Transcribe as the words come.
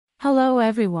Hello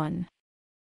everyone.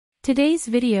 Today's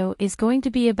video is going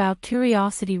to be about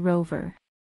Curiosity rover.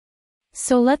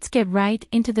 So let's get right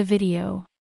into the video.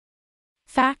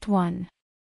 Fact 1.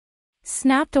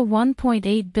 Snapped a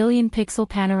 1.8 billion pixel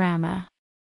panorama.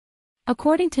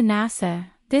 According to NASA,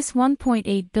 this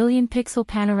 1.8 billion pixel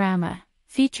panorama,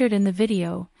 featured in the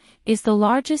video, is the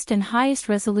largest and highest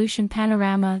resolution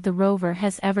panorama the rover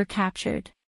has ever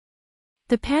captured.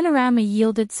 The panorama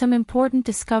yielded some important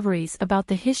discoveries about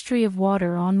the history of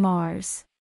water on Mars.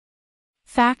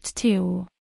 Fact 2.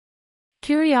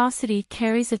 Curiosity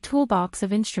carries a toolbox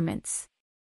of instruments.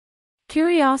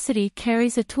 Curiosity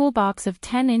carries a toolbox of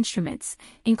 10 instruments,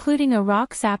 including a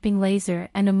rock-sapping laser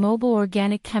and a mobile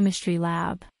organic chemistry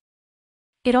lab.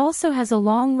 It also has a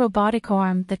long robotic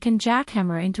arm that can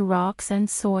jackhammer into rocks and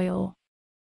soil.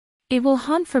 It will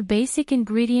hunt for basic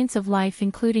ingredients of life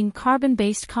including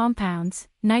carbon-based compounds,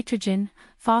 nitrogen,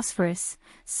 phosphorus,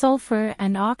 sulfur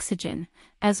and oxygen,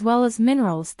 as well as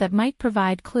minerals that might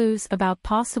provide clues about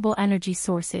possible energy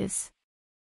sources.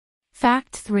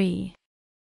 Fact 3.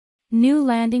 New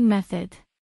landing method.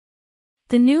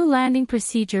 The new landing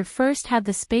procedure first had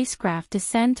the spacecraft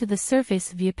descend to the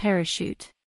surface via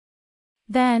parachute.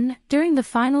 Then, during the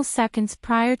final seconds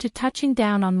prior to touching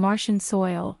down on Martian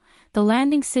soil, the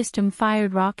landing system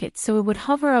fired rockets so it would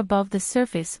hover above the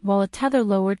surface while a tether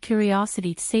lowered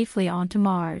Curiosity safely onto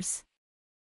Mars.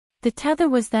 The tether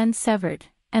was then severed,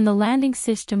 and the landing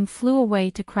system flew away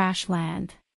to crash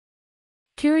land.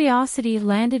 Curiosity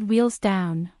landed wheels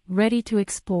down, ready to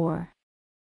explore.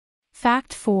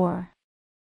 Fact 4.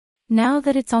 Now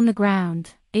that it's on the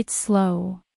ground, it's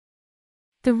slow.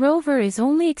 The rover is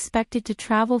only expected to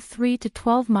travel 3 to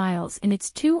 12 miles in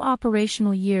its 2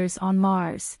 operational years on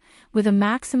Mars, with a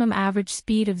maximum average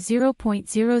speed of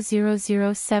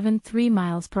 0.00073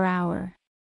 miles per hour.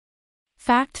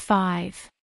 Fact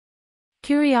 5.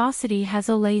 Curiosity has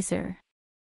a laser.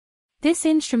 This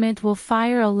instrument will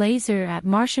fire a laser at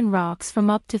Martian rocks from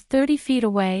up to 30 feet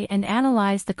away and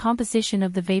analyze the composition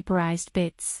of the vaporized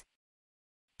bits.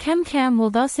 ChemCam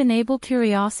will thus enable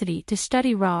Curiosity to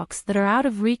study rocks that are out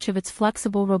of reach of its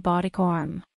flexible robotic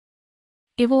arm.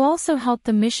 It will also help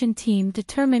the mission team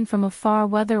determine from afar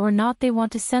whether or not they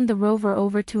want to send the rover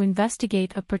over to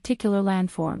investigate a particular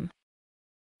landform.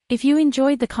 If you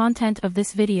enjoyed the content of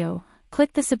this video,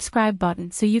 click the subscribe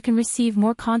button so you can receive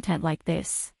more content like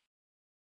this.